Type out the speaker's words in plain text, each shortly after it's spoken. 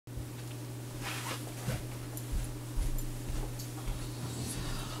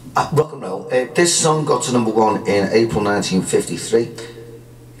Rock and roll. This song got to #1 in April 1953.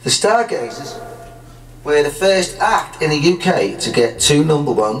 The Stargazers were the first act in the UK to get 2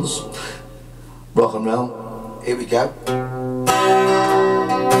 #1s. Rock and roll. Here we go.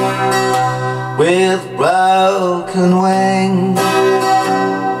 With broken wings,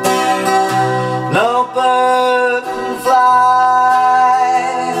 no bird can fly,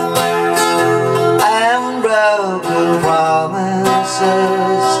 and broken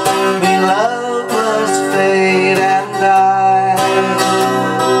promises mean love must fade and die.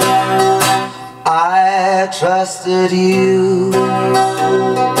 I trusted you,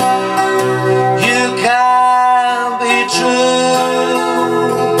 you can't be true.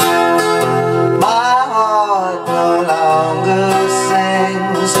 My heart no longer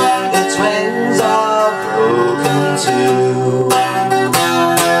sings, its wings are broken too.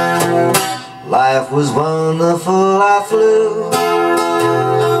 Life was wonderful, I flew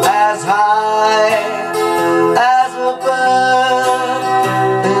as high as a bird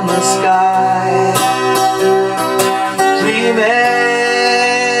in the sky,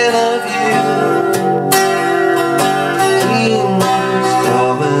 dreaming of you, dreams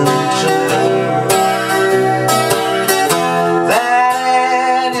coming true. Then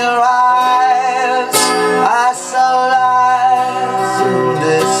in your eyes I saw lights in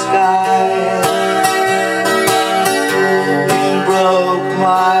disguise. You broke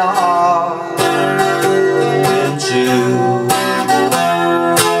my heart in two.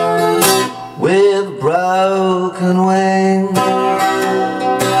 With broken wings,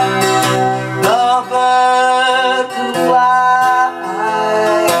 no bird can fly,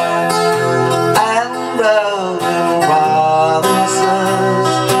 and broken promises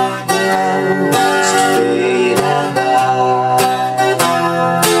must fade and die.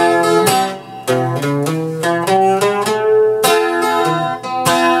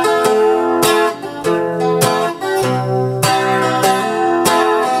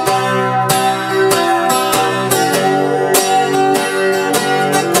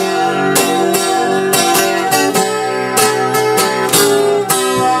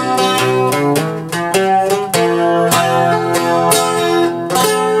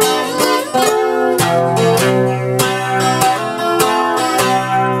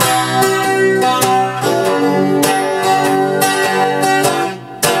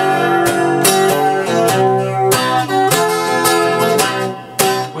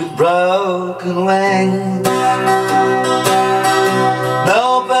 Broken wings, no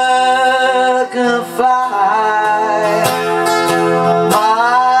bird can fly.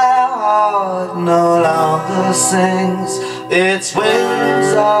 My heart no longer sings, its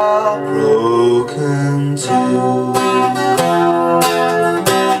wings are broken too.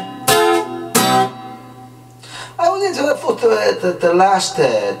 I went into the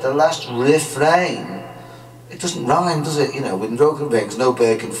last refrain. It doesn't rhyme, does it? You know, with broken wings, no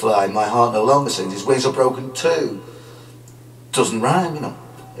bird can fly. My heart no longer sings, his wings are broken too. Doesn't rhyme, you know.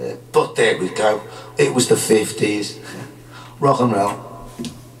 But there we go. It was the 50s. Rock and roll.